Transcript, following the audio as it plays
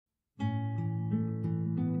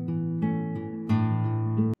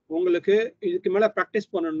உங்களுக்கு இதுக்கு மேல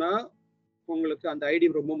ப்ராக்டிஸ் பண்ணணும்னா உங்களுக்கு அந்த ஐடி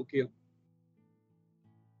ரொம்ப முக்கியம்.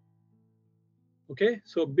 ஓகே,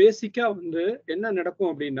 ஸோ பேசிக்கா வந்து என்ன நடக்கும்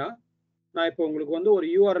அப்படின்னா, நான் இப்போ உங்களுக்கு வந்து ஒரு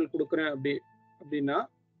யூஆர்எல் கொடுக்குறேன் அப்படின்னா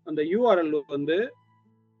அந்த யூஆர்எல் வந்து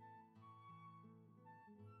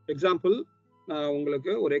எக்ஸாம்பிள் நான்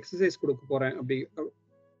உங்களுக்கு ஒரு எக்ஸசைஸ் கொடுக்க போறேன்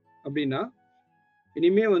அப்படின்னா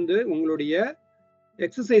இனிமே வந்து உங்களுடைய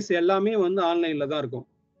எக்ஸசைஸ் எல்லாமே வந்து ஆன்லைன்ல தான் இருக்கும்.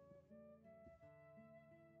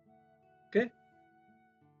 ஓகே,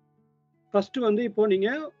 ஃபர்ஸ்ட் வந்து இப்போ நீங்க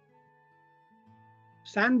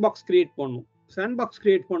சாண்ட்பாக்ஸ் கிரியேட் பண்ணணும். சாண்ட்பாக்ஸ்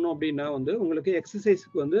கிரியேட் பண்ணோம் அப்படின்னா வந்து உங்களுக்கு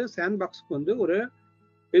எக்ஸசைஸ்க்கு வந்து சாண்ட்பாக்ஸ்க்கு வந்து ஒரு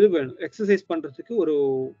இது வேணும். எக்ஸசைஸ் பண்றதுக்கு ஒரு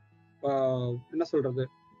என்ன சொல்றது,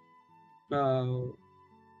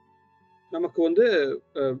 நமக்கு வந்து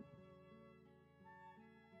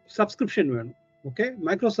சப்ஸ்கிரிப்ஷன் வேணும். ஓகே,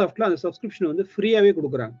 மைக்ரோசாஃப்ட்ல அந்த சப்ஸ்கிரிப்ஷன் வந்து ஃப்ரீயாவே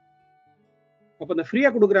கொடுக்குறாங்க. அப்போ அந்த ஃப்ரீயா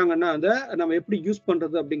கொடுக்குறாங்கன்னா அதை நம்ம எப்படி யூஸ்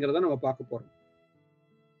பண்றது அப்படிங்கிறத நம்ம பார்க்க போறோம்.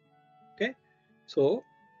 ஓகே, ஸோ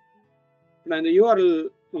நான் இந்த யூஆர்எல்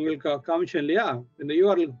உங்களுக்கு காமிச்சேன் இல்லையா, இந்த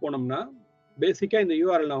யூஆர்எலுக்கு போனோம்னா பேசிக்கா இந்த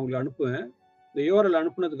யூஆர்எல் நான் உங்களுக்கு அனுப்புவேன். இந்த யூஆர்எல்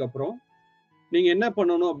அனுப்புனதுக்கு அப்புறம் நீங்க என்ன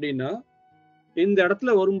பண்ணணும் அப்படின்னா, இந்த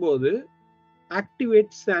இடத்துல வரும்போது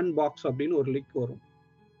ஆக்டிவேட் சாண்ட்பாக்ஸ் அப்படின்னு ஒரு லிங்க் வரும்.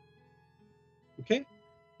 ஓகே,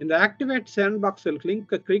 இந்த ஆக்டிவேட் சாண்ட்பாக்ஸ்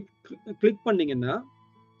கிளிக் பண்ணீங்கன்னா,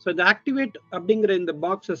 ஸோ இந்த ஆக்டிவேட் அப்படிங்கிற இந்த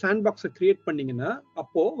பாக்ஸை சாண்ட்பாக்ஸை கிரியேட் பண்ணீங்கன்னா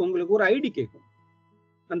அப்போ உங்களுக்கு ஒரு ஐடி கேட்கும்.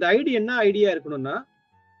 அந்த ஐடி என்ன ஐடியா இருக்கணும்னா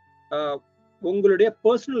உங்களுடைய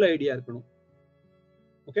பர்சனல் ஐடியா இருக்கணும்.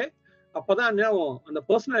 ஓகே, அப்பதான் என்ன ஆகும், அந்த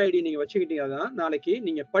பர்சனல் ஐடி நீங்க வச்சுக்கிட்டீங்கன்னா நாளைக்கு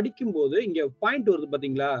நீங்க படிக்கும்போது இங்க பாயிண்ட் வருது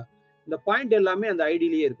பாத்தீங்களா, இந்த பாயிண்ட் எல்லாமே அந்த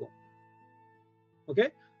ஐடியிலேயே இருக்கும். ஓகே,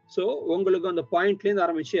 ஸோ உங்களுக்கு அந்த பாயிண்ட்ல இருந்து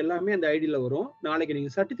ஆரம்பிச்சு எல்லாமே அந்த ஐடியில வரும். நாளைக்கு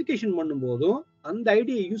நீங்க சர்டிபிகேஷன் பண்ணும்போதும் அந்த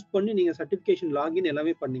ஐடியை யூஸ் பண்ணி நீங்க சர்டிபிகேஷன் லாகின்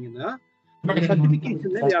எல்லாமே பண்ணீங்கன்னா அந்த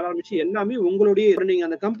சர்டிபிகேஷன்ல ஆரம்பிச்சு எல்லாமே உங்களுடைய, நீங்க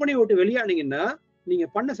அந்த கம்பெனியை விட்டு வெளியானீங்கன்னா நீங்க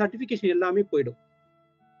பண்ண சர்டிபிகேஷன் எல்லாமே போயிடும்.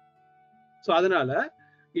 ஸோ அதனால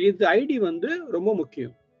இது ஐடி வந்து ரொம்ப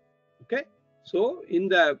முக்கியம். ஓகே, ஸோ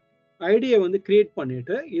இந்த ஐடியை வந்து கிரியேட்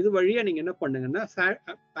பண்ணிட்டு இது வழியா நீங்க என்ன பண்ணுங்கன்னா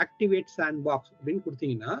ஆக்டிவேட் சாண்ட்பாக்ஸ் அப்படின்னு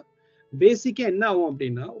கொடுத்தீங்கன்னா பேசிக்கா என்ன ஆகும்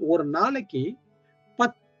அப்படின்னா ஒரு நாளைக்கு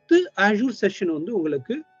 10 Azure செஷன் வந்து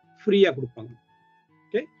உங்களுக்கு ஃப்ரீயா கொடுப்பாங்க.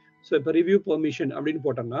 ஓகே, ஸோ இப்போ ரிவ்யூ பெர்மிஷன் அப்படின்னு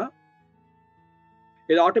போட்டோம்னா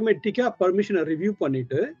இது ஆட்டோமேட்டிக்கா பெர்மிஷனை ரிவ்யூ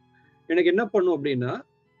பண்ணிட்டு எனக்கு என்ன பண்ணும் அப்படின்னா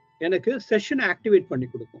எனக்கு செஷன் ஆக்டிவேட் பண்ணி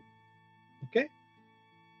கொடுக்கும். ஓகே,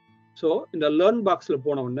 ஸோ இந்த லேர்ன் பாக்ஸ்ல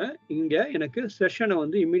போன உடனே இங்க எனக்கு செஷனை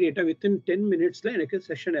வந்து இமீடியட்டா வித்தின் 10 மினிட்ஸ்ல எனக்கு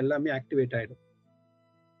செஷன் எல்லாமே ஆக்டிவேட் ஆயிடும்.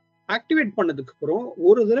 ஆக்டிவேட் பண்ணதுக்கு அப்புறம்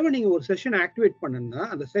ஒரு தடவை நீங்க ஒரு செஷன் ஆக்டிவேட் பண்ணணும்னா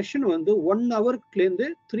அந்த செஷன் வந்து 1 ஹவர்ல இருந்து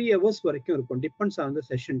 3 ஹவர்ஸ் வரைக்கும் இருக்கும். Depends on the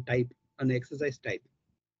session type and exercise type.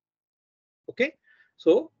 Okay,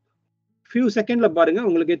 so few செகண்ட்ல பாருங்க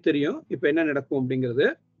உங்களுக்கே தெரியும் இப்போ என்ன நடக்கும் அப்படிங்கிறது.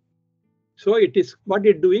 So it is what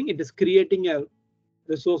it doing, it is creating a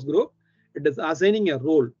resource group, it is assigning a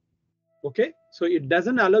role. Okay, so it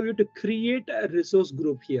doesn't allow you to create a resource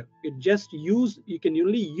group here. It just you can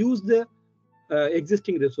only use the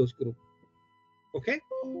existing resource group. Okay,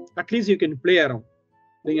 at least you can play around.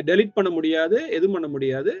 நீங்க delete பண்ண முடியாது, எதுவும் பண்ண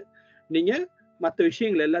முடியாது. நீங்க மற்ற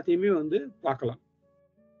விஷயங்கள் எல்லாத்தையுமே வந்து பார்க்கலாம்.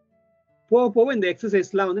 போக போக இந்த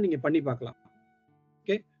எக்ஸசைஸ்லாம் வந்து நீங்க பண்ணி பார்க்கலாம்.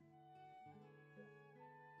 ஓகே,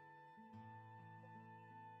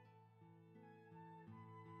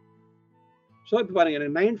 ஸோ இப்போ பாருங்க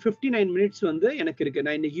எனக்கு 9:59 மினிட்ஸ் வந்து எனக்கு இருக்கு.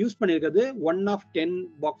 நான் இன்னைக்கு யூஸ் பண்ணியிருக்கிறது 1 of 10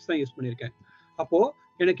 பாக்ஸ் தான் யூஸ் பண்ணியிருக்கேன். அப்போ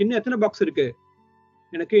எனக்கு இன்னும் எத்தனை பாக்ஸ் இருக்கு,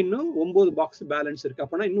 எனக்கு இன்னும் 9 பாக்ஸ் பேலன்ஸ் இருக்கு.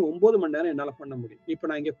 அப்போனா இன்னும் 9 மணி நேரம் என்னால் பண்ண முடியும். இப்போ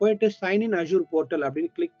நான் இங்கே போயிட்டு சைன் இன் அஜூர் போர்ட்டல்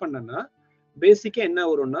அப்படின்னு கிளிக் பண்ணேன்னா பேசிக்கா என்ன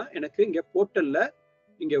வரும்னா எனக்கு இங்கே போர்ட்டல்ல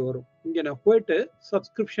இங்கே வரும். இங்கே நான் போயிட்டு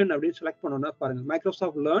சப்ஸ்கிரிப்ஷன் அப்படின்னு செலக்ட் பண்ணோம்னா பாருங்க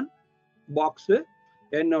மைக்ரோசாஃப்ட் லேர்ன் பாக்ஸ்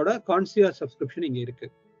என்னோட கான்சியர் சப்ஸ்கிரிப்ஷன் இங்கே இருக்கு.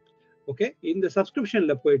 ஓகே, இந்த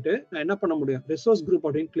சப்ஸ்கிரிப்ஷன்ல போயிட்டு நான் என்ன பண்ண முடியும், ரிசோர்ஸ் குரூப்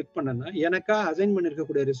அப்படின்னு கிளிக் பண்ணேன்னா எனக்கா அசைன்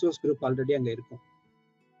பண்ணிருக்கக்கூடிய ரிசோர்ஸ் குரூப் ஆல்ரெடி அங்க இருக்கும்.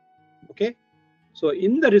 ஓகே, ஸோ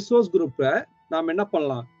இந்த ரிசோர்ஸ் குரூப்பை நாம என்ன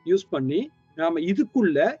பண்ணலாம், யூஸ் பண்ணி நாம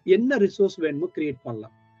இதுக்குள்ள என்ன ரிசோர்ஸ் வேணுமோ கிரியேட்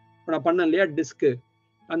பண்ணலாம். இப்போ நான் பண்ணேன் இல்லையா டிஸ்க்,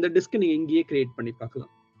 அந்த டிஸ்க் நீங்க இங்கேயே கிரியேட் பண்ணி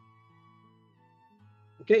பார்க்கலாம்.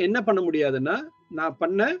 ஓகே, என்ன பண்ண முடியாதுன்னா நான்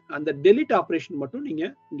பண்ண அந்த டெலிட் ஆப்ரேஷன் மட்டும் நீங்க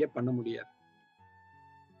இங்க பண்ண முடியாது.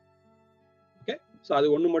 ஓகே, ஸோ அது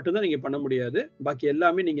ஒன்று மட்டும் தான் நீங்க பண்ண முடியாது. பாக்கி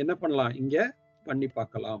எல்லாமே நீங்க என்ன பண்ணலாம், இங்க பண்ணி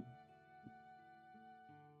பார்க்கலாம்.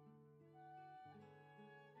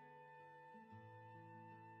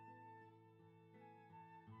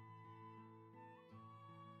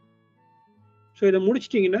 ஸோ இதை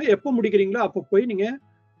முடிச்சிட்டிங்கன்னா எப்போ முடிக்கிறீங்களோ அப்போ போய் நீங்க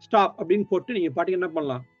ஸ்டாப் அப்படின்னு போட்டு நீங்க பாட்டுக்கு என்ன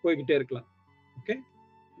பண்ணலாம், போய்கிட்டே இருக்கலாம். ஓகே,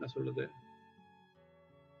 என்ன சொல்லுது,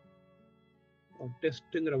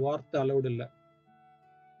 டெஸ்ட்ங்கிற வார்த்தை அலௌட் இல்லை.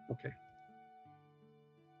 Okay.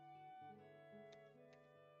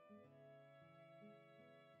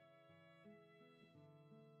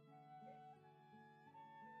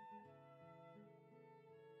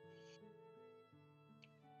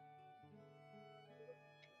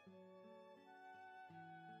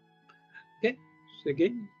 Okay, so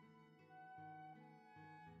again,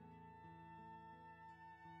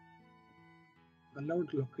 allowed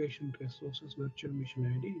location resources virtual machine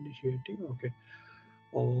ID initiating. Okay.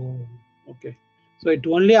 Oh, okay. So it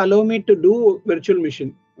only allow me to do virtual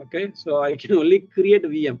machine. Okay, so I can only create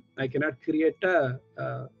VM. I cannot create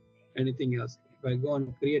anything else. If I go and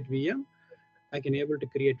create VM, I can able to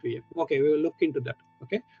create VM. Okay, we will look into that.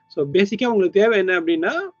 Okay, so basically உங்களுக்கு தேவை என்ன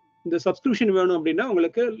அப்படின்னா இந்த subscription வேணும் அப்படின்னா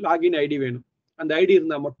உங்களுக்கு login ID வேணும். அந்த ஐடி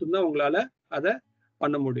இருந்தால் மட்டும்தான் உங்களால அதை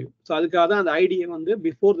பண்ண முடியும். ஸோ அதுக்காக தான் அந்த ஐடியை வந்து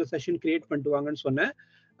பிஃபோர் த செஷன் கிரியேட் பண்ணிட்டு வாங்கன்னு சொன்னேன்.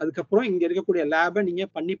 அதுக்கப்புறம் இங்க இருக்கக்கூடிய லேபை நீங்க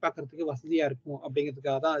பண்ணி பார்க்கறதுக்கு வசதியா இருக்கும்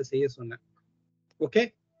அப்படிங்கிறதுக்காக தான் அதை செய்ய சொன்னேன். ஓகே,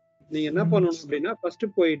 நீங்க என்ன பண்ணணும் அப்படின்னா ஃபர்ஸ்ட்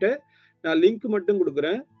போயிட்டு நான் லிங்க் மட்டும்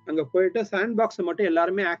கொடுக்குறேன். அங்க போயிட்டு சாண்ட் பாக்ஸை மட்டும்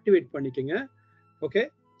எல்லாருமே ஆக்டிவேட் பண்ணிக்கோங்க. ஓகே,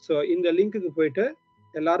 ஸோ இந்த லிங்க்குக்கு போயிட்டு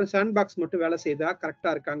எல்லாரும் சாண்ட் பாக்ஸ் மட்டும் வேலை செய்தா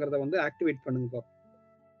கரெக்டா இருக்காங்கிறத வந்து ஆக்டிவேட் பண்ணுங்க.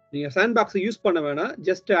 நீங்க சாண்ட் பாக்ஸ் யூஸ் பண்ண வேணாம்,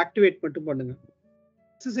 ஜஸ்ட் ஆக்டிவேட் மட்டும் பண்ணுங்க.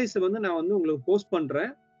 எக்ஸசைஸ் வந்து நான் வந்து உங்களுக்கு போஸ்ட்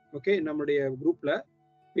பண்றேன். ஓகே, நம்மளுடைய குரூப்ல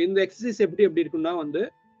இந்த எக்ஸசைஸ் எப்படி இருக்குன்னா வந்து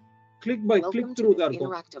click by click through the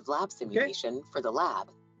interactive lab simulation for the lab.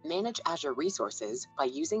 Manage Azure resources by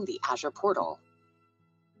using the Azure portal.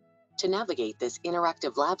 To navigate this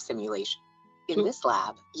interactive lab simulation, in this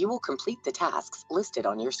lab, you will complete the tasks listed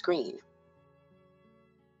on your screen.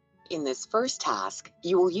 In this first task,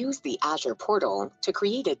 you will use the Azure portal to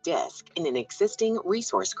create a disk in an existing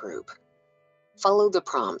resource group. Follow the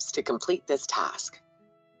prompts to complete this task.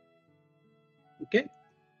 Okay.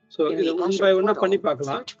 So இது one by one பண்ணி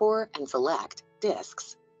பார்க்கலாம். Search for and select disks.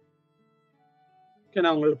 Okay,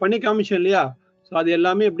 நான் உங்களுக்கு பண்ணி காமிச்சேன் இல்லையா? So அது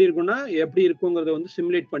எல்லாமே எப்படி இருக்கும்னா எப்படி இருக்கும்ங்கறத வந்து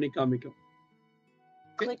சிமுலேட் பண்ணி காமிக்கும்.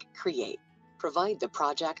 Click create. Provide the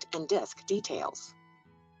project and disk details.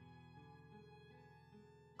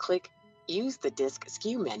 Click use the disk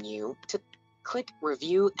SKU menu to click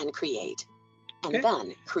review and create. And then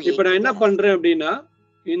create. இப்போ நான் என்ன பண்றேன் அப்படினா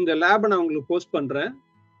இந்த லேப் நான் உங்களுக்கு போஸ்ட் பண்றேன்.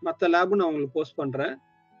 மத்த லேப் நான் உங்களுக்கு போஸ்ட் பண்றேன்.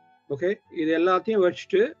 ஓகே, இது எல்லாத்தையும்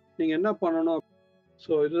வச்சிட்டு நீங்க என்ன பண்ணணும்?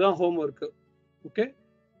 ஸோ இதுதான் ஹோம் ஒர்க்கு. ஓகே,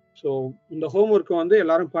 ஸோ இந்த ஹோம் ஒர்க்கை வந்து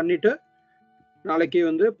எல்லாரும் பண்ணிட்டு நாளைக்கு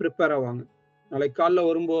வந்து ப்ரிப்பேர் ஆவாங்க. நாளைக்கு காலைல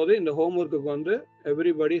வரும்போது இந்த ஹோம் ஒர்க்குக்கு வந்து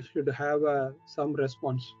everybody should have some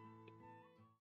response.